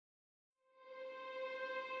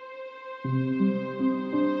Episode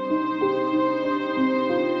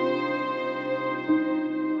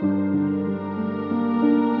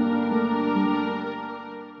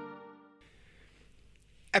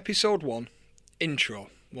 1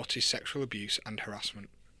 Intro: What is sexual abuse and harassment?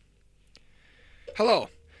 Hello,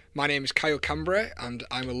 my name is Kyle Cambray and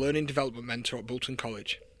I'm a learning development mentor at Bolton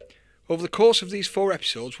College. Over the course of these 4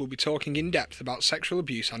 episodes we'll be talking in depth about sexual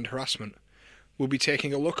abuse and harassment. We'll be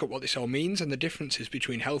taking a look at what this all means and the differences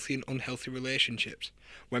between healthy and unhealthy relationships,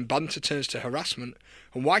 when banter turns to harassment,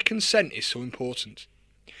 and why consent is so important.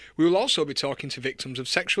 We will also be talking to victims of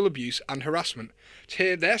sexual abuse and harassment to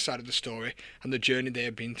hear their side of the story and the journey they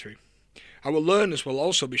have been through. Our learners will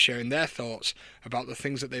also be sharing their thoughts about the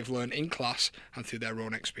things that they've learned in class and through their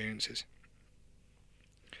own experiences.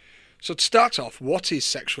 So to start off, what is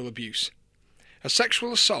sexual abuse? A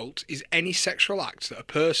sexual assault is any sexual act that a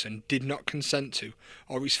person did not consent to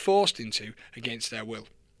or is forced into against their will.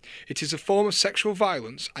 It is a form of sexual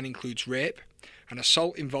violence and includes rape, an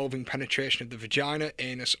assault involving penetration of the vagina,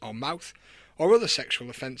 anus or mouth, or other sexual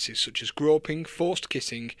offences such as groping, forced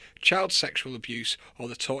kissing, child sexual abuse or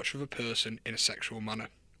the torture of a person in a sexual manner.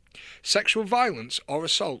 Sexual violence or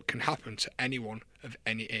assault can happen to anyone of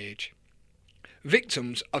any age.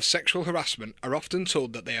 Victims of sexual harassment are often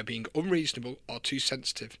told that they are being unreasonable or too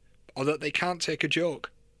sensitive, or that they can't take a joke.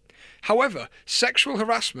 However, sexual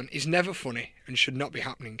harassment is never funny and should not be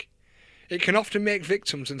happening. It can often make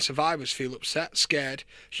victims and survivors feel upset, scared,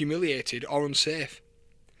 humiliated or unsafe.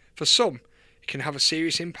 For some, it can have a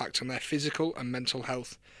serious impact on their physical and mental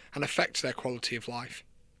health and affect their quality of life.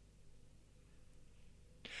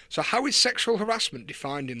 So how is sexual harassment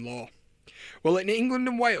defined in law? Well, in England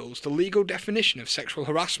and Wales, the legal definition of sexual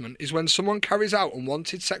harassment is when someone carries out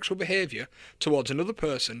unwanted sexual behaviour towards another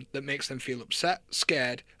person that makes them feel upset,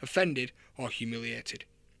 scared, offended or humiliated.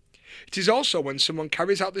 It is also when someone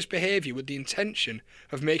carries out this behaviour with the intention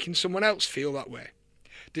of making someone else feel that way.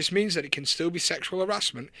 This means that it can still be sexual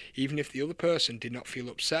harassment even if the other person did not feel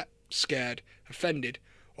upset, scared, offended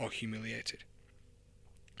or humiliated.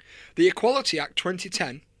 The Equality Act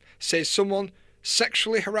 2010 says someone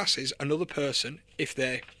sexually harasses another person if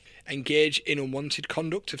they engage in unwanted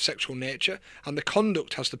conduct of sexual nature and the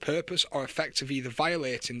conduct has the purpose or effect of either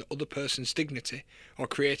violating the other person's dignity or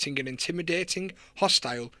creating an intimidating,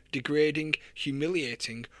 hostile, degrading,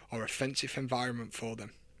 humiliating or offensive environment for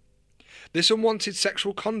them. This unwanted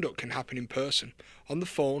sexual conduct can happen in person, on the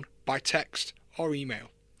phone, by text or email,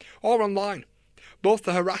 or online. Both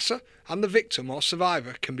the harasser and the victim or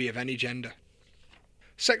survivor can be of any gender.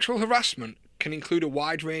 Sexual harassment can include a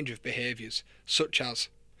wide range of behaviours, such as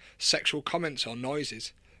sexual comments or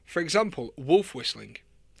noises, for example, wolf whistling,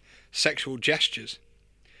 sexual gestures,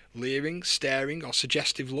 leering, staring or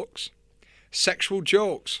suggestive looks, sexual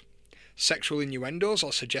jokes, sexual innuendos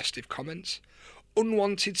or suggestive comments,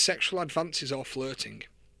 unwanted sexual advances or flirting,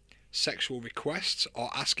 sexual requests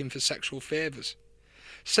or asking for sexual favours,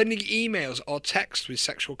 sending emails or texts with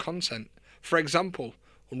sexual content, for example,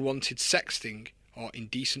 unwanted sexting or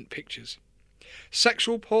indecent pictures,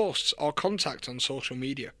 sexual posts or contact on social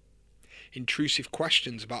media, intrusive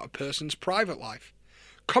questions about a person's private life,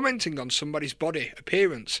 commenting on somebody's body,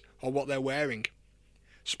 appearance or what they're wearing,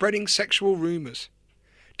 spreading sexual rumours,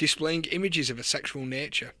 displaying images of a sexual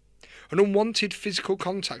nature, an unwanted physical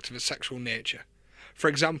contact of a sexual nature, for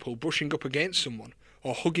example brushing up against someone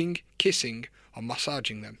or hugging, kissing or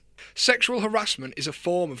massaging them. Sexual harassment is a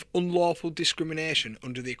form of unlawful discrimination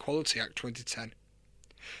under the Equality Act 2010.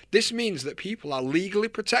 This means that people are legally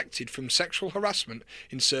protected from sexual harassment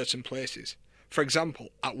in certain places, for example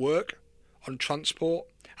at work, on transport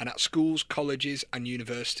and at schools, colleges and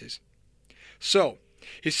universities. So,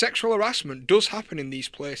 if sexual harassment does happen in these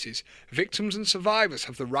places, victims and survivors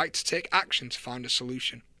have the right to take action to find a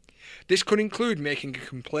solution. This could include making a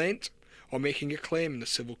complaint or making a claim in the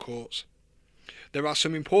civil courts. There are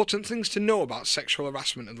some important things to know about sexual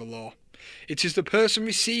harassment in the law. It is the person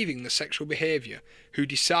receiving the sexual behaviour who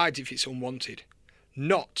decides if it's unwanted,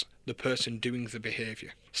 not the person doing the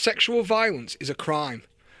behaviour. Sexual violence is a crime,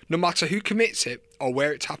 no matter who commits it or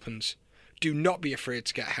where it happens. Do not be afraid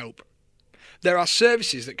to get help. There are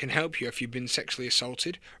services that can help you if you've been sexually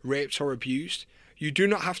assaulted, raped or abused. You do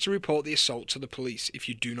not have to report the assault to the police if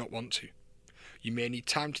you do not want to. You may need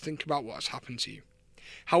time to think about what has happened to you.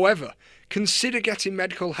 However, consider getting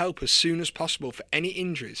medical help as soon as possible for any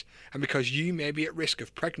injuries and because you may be at risk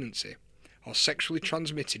of pregnancy or sexually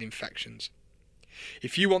transmitted infections.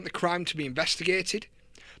 If you want the crime to be investigated,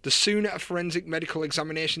 the sooner a forensic medical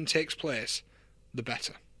examination takes place, the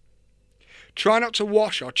better. Try not to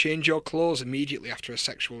wash or change your clothes immediately after a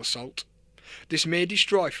sexual assault. This may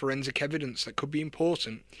destroy forensic evidence that could be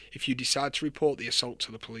important if you decide to report the assault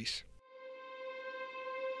to the police.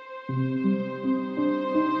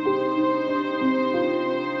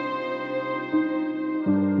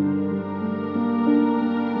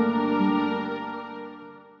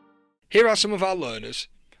 Here are some of our learners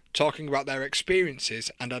talking about their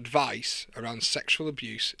experiences and advice around sexual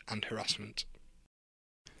abuse and harassment.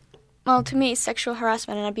 Well, to me, sexual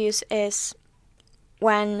harassment and abuse is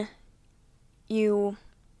when you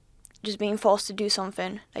just being forced to do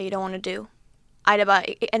something that you don't want to do.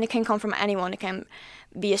 And it can come from anyone. It can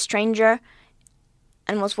be a stranger,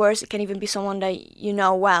 and what's worse, it can even be someone that you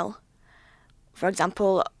know well. For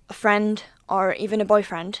example, a friend or even a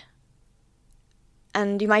boyfriend.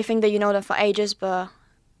 And you might think that you know them for ages, but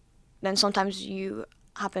then sometimes you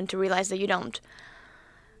happen to realize that you don't.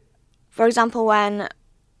 For example, when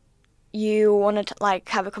you want to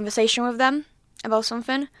have a conversation with them about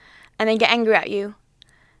something, and they get angry at you,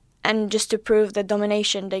 and just to prove the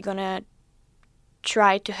domination, they're gonna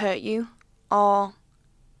try to hurt you or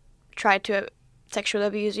try to sexually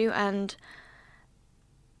abuse you, and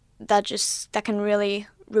that can really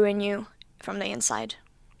ruin you from the inside.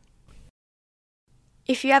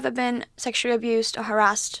 If you ever been sexually abused or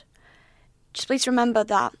harassed, just please remember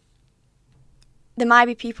that there might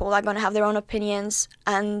be people that are going to have their own opinions,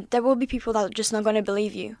 and there will be people that are just not going to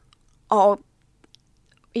believe you. Or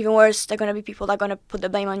even worse, there are going to be people that are going to put the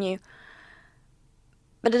blame on you.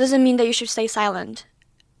 But it doesn't mean that you should stay silent.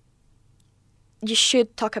 You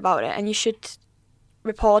should talk about it, and you should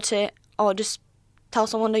report it or just tell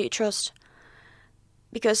someone that you trust.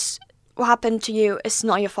 Because what happened to you is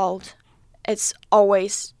not your fault. It's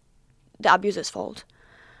always the abuser's fault.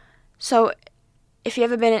 So if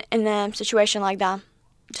you've ever been in a situation like that,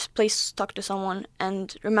 just please talk to someone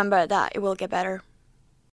and remember that it will get better.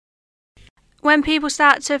 When people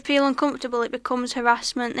start to feel uncomfortable, it becomes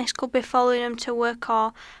harassment. This could be following them to work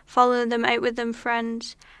or following them out with them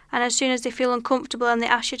friends. And as soon as they feel uncomfortable and they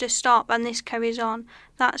ask you to stop and this carries on,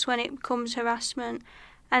 that's when it becomes harassment.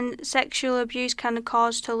 And sexual abuse can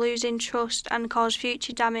cause to losing trust and cause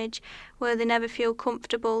future damage where they never feel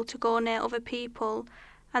comfortable to go near other people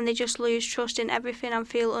and they just lose trust in everything and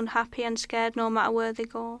feel unhappy and scared no matter where they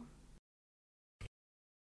go.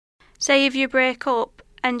 Say if you break up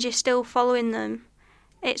and you're still following them,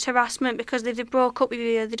 it's harassment because if they broke up with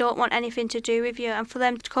you, they don't want anything to do with you, and for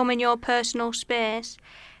them to come in your personal space,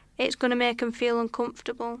 it's going to make them feel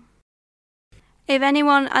uncomfortable. If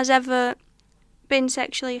anyone has ever been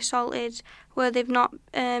sexually assaulted where they've not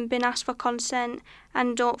been asked for consent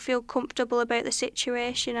and don't feel comfortable about the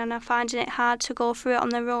situation and are finding it hard to go through it on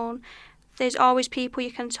their own, there's always people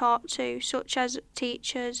you can talk to, such as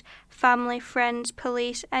teachers, family, friends,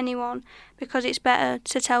 police, anyone, because it's better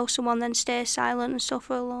to tell someone than stay silent and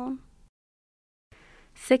suffer alone.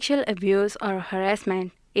 Sexual abuse or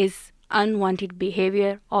harassment is unwanted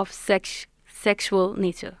behavior of sexual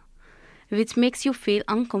nature, which makes you feel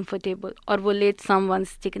uncomfortable or violates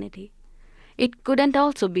someone's dignity. It couldn't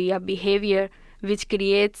also be a behavior which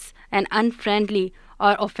creates an unfriendly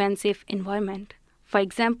or offensive environment. For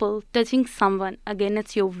example, touching someone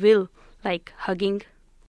against your will, like hugging.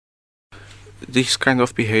 This kind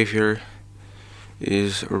of behavior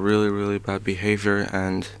is a really, really bad behavior,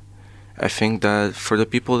 and I think that for the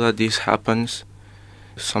people that this happens,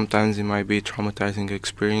 sometimes it might be traumatizing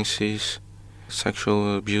experiences.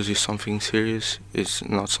 Sexual abuse is something serious, it's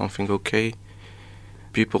not something okay.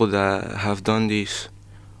 People that have done this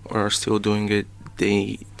or are still doing it,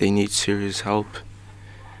 they need serious help.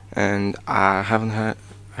 And I haven't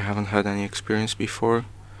had any experience before,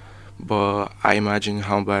 but I imagine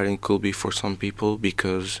how bad it could be for some people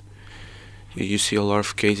because you see a lot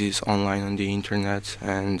of cases online on the internet,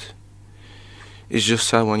 and it's just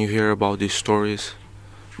sad when you hear about these stories.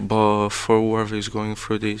 But for whoever is going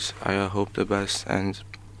through this, I hope the best, and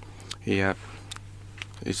yeah,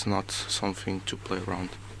 it's not something to play around.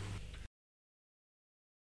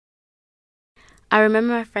 I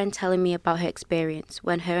remember a friend telling me about her experience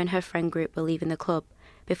when her and her friend group were leaving the club.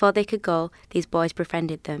 Before they could go, these boys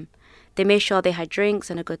befriended them. They made sure they had drinks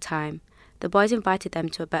and a good time. The boys invited them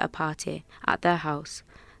to a better party at their house.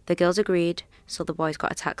 The girls agreed, so the boys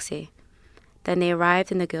got a taxi. Then they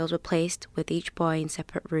arrived and the girls were placed with each boy in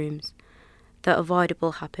separate rooms. The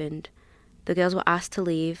avoidable happened. The girls were asked to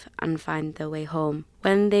leave and find their way home.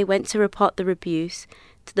 When they went to report the abuse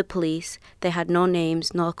to the police, they had no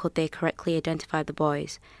names nor could they correctly identify the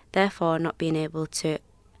boys, therefore not being able to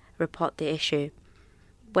report the issue.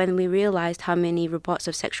 When we realised how many reports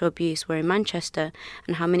of sexual abuse were in Manchester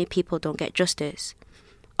and how many people don't get justice.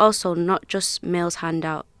 Also, not just males hand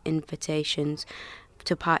out invitations,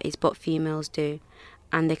 to parties but females do,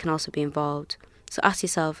 and they can also be involved. So ask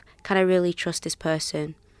yourself, can I really trust this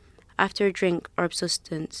person? After a drink or a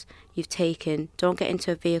substance you've taken, don't get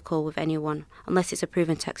into a vehicle with anyone unless it's a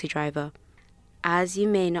proven taxi driver, as you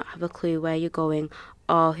may not have a clue where you're going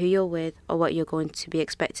or who you're with or what you're going to be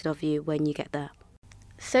expected of you when you get there.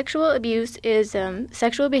 Sexual abuse is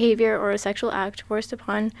sexual behavior or a sexual act forced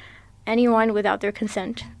upon anyone without their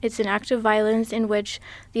consent. It's an act of violence in which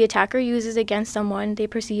the attacker uses against someone they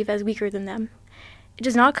perceive as weaker than them. It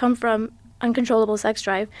does not come from uncontrollable sex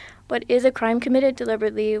drive, but is a crime committed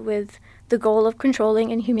deliberately with the goal of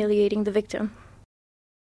controlling and humiliating the victim.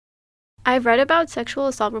 I've read about sexual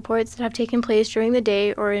assault reports that have taken place during the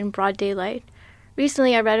day or in broad daylight.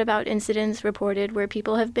 Recently, I read about incidents reported where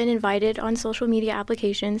people have been invited on social media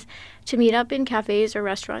applications to meet up in cafes or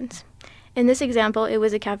restaurants. In this example, it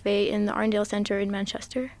was a cafe in the Arndale Centre in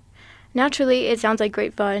Manchester. Naturally, it sounds like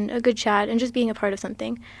great fun, a good chat, and just being a part of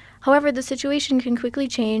something. However, the situation can quickly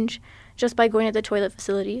change just by going to the toilet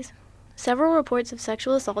facilities. Several reports of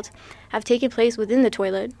sexual assault have taken place within the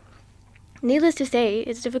toilet. Needless to say,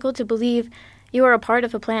 it's difficult to believe you are a part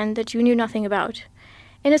of a plan that you knew nothing about.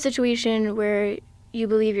 In a situation where you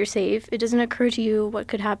believe you're safe, it doesn't occur to you what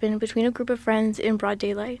could happen between a group of friends in broad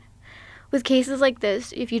daylight. With cases like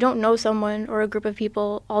this, if you don't know someone or a group of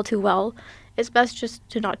people all too well, it's best just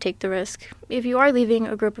to not take the risk. If you are leaving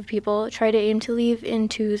a group of people, try to aim to leave in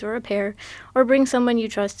twos or a pair, or bring someone you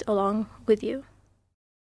trust along with you.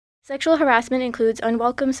 Sexual harassment includes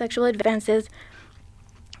unwelcome sexual advances,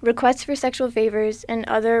 requests for sexual favors, and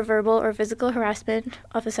other verbal or physical harassment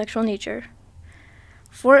of a sexual nature.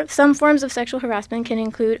 Some forms of sexual harassment can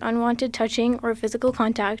include unwanted touching or physical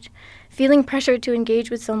contact, feeling pressured to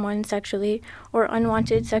engage with someone sexually, or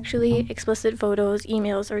unwanted sexually explicit photos,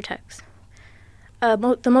 emails, or texts.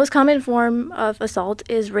 The most common form of assault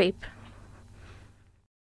is rape.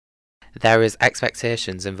 There is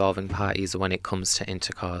expectations involving parties when it comes to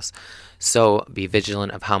intercourse, so be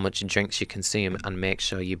vigilant of how much drinks you consume and make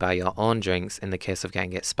sure you buy your own drinks in the case of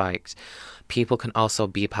getting it spiked. People can also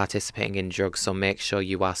be participating in drugs, so make sure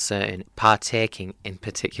you are certain partaking in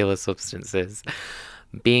particular substances.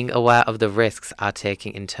 Being aware of the risks are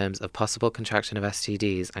taking in terms of possible contraction of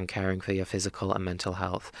STDs and caring for your physical and mental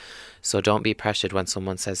health. So don't be pressured when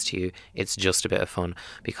someone says to you, it's just a bit of fun,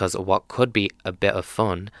 because what could be a bit of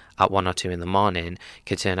fun at 1 or 2 in the morning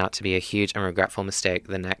could turn out to be a huge and regretful mistake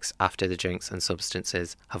the next after the drinks and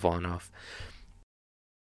substances have worn off.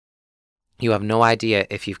 You have no idea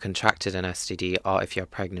if you've contracted an STD or if you're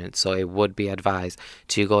pregnant, so it would be advised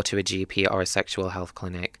to go to a GP or a sexual health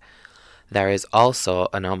clinic. There is also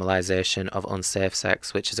a normalisation of unsafe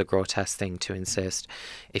sex, which is a grotesque thing to insist.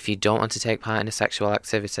 If you don't want to take part in a sexual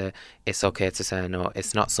activity, it's okay to say no.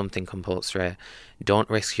 It's not something compulsory. Don't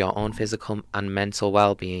risk your own physical and mental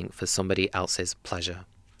well-being for somebody else's pleasure.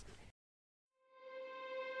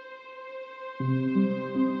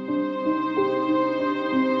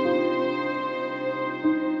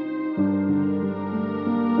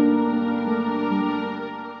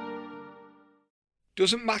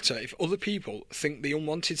 Doesn't matter if other people think the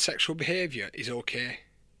unwanted sexual behaviour is okay,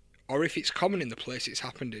 or if it's common in the place it's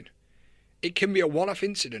happened in. It can be a one-off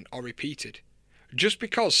incident or repeated. Just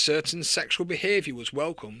because certain sexual behaviour was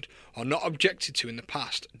welcomed or not objected to in the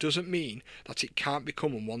past doesn't mean that it can't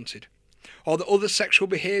become unwanted, or that other sexual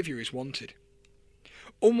behaviour is wanted.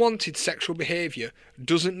 Unwanted sexual behaviour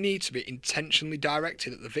doesn't need to be intentionally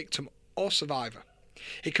directed at the victim or survivor.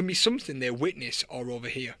 It can be something they witness or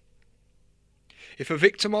overhear. If a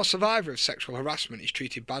victim or survivor of sexual harassment is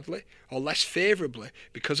treated badly or less favourably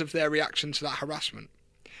because of their reaction to that harassment,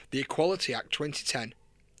 the Equality Act 2010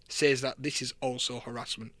 says that this is also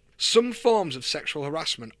harassment. Some forms of sexual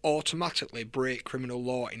harassment automatically break criminal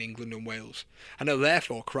law in England and Wales and are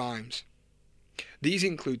therefore crimes. These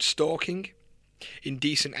include stalking,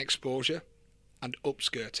 indecent exposure, and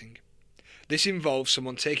upskirting. This involves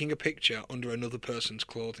someone taking a picture under another person's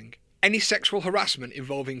clothing. Any sexual harassment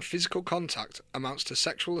involving physical contact amounts to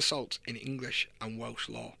sexual assault in English and Welsh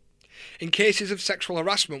law. In cases of sexual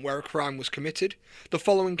harassment where a crime was committed, the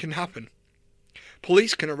following can happen.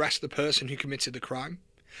 Police can arrest the person who committed the crime.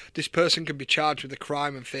 This person can be charged with a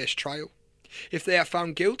crime and face trial. If they are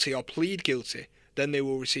found guilty or plead guilty, then they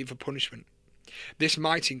will receive a punishment. This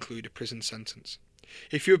might include a prison sentence.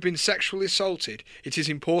 If you have been sexually assaulted, it is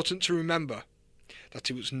important to remember that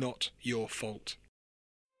it was not your fault.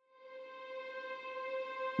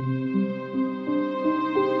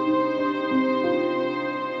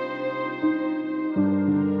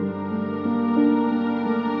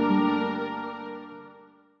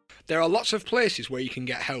 There are lots of places where you can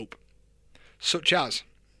get help, such as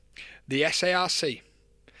the SARC,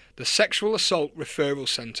 The Sexual Assault Referral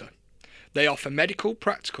Centre. They offer medical,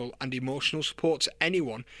 practical and emotional support to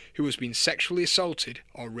anyone who has been sexually assaulted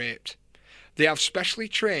or raped. They have specially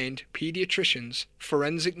trained paediatricians,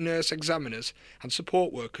 forensic nurse examiners and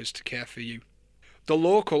support workers to care for you. The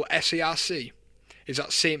local SARC is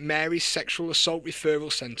at St Mary's Sexual Assault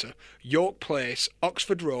Referral Centre, York Place,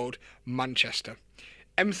 Oxford Road, Manchester,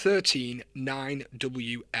 M13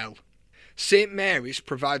 9WL. St Mary's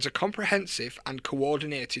provides a comprehensive and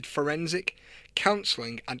coordinated forensic,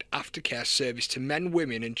 counselling and aftercare service to men,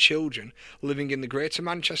 women and children living in the Greater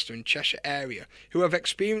Manchester and Cheshire area who have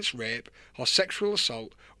experienced rape or sexual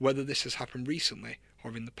assault, whether this has happened recently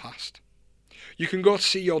or in the past. You can go to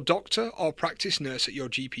see your doctor or practice nurse at your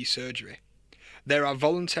GP surgery. There are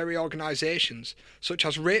voluntary organisations such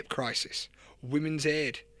as Rape Crisis, Women's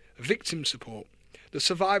Aid, Victim Support, the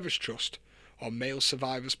Survivors Trust or Male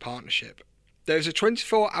Survivors Partnership. There is a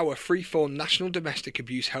 24-hour free-phone National Domestic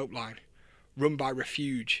Abuse Helpline run by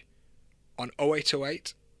Refuge on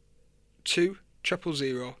 0808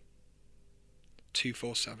 2000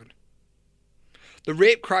 247. The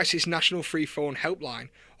Rape Crisis National Free Phone Helpline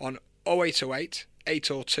on 0808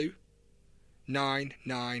 802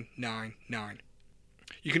 9999.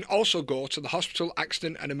 You can also go to the Hospital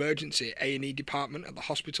Accident and Emergency A&E department at the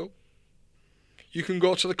hospital. You can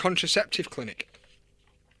go to the Contraceptive Clinic,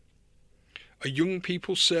 a young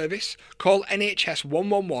people's service. Call NHS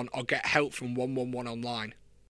 111 or get help from 111 online.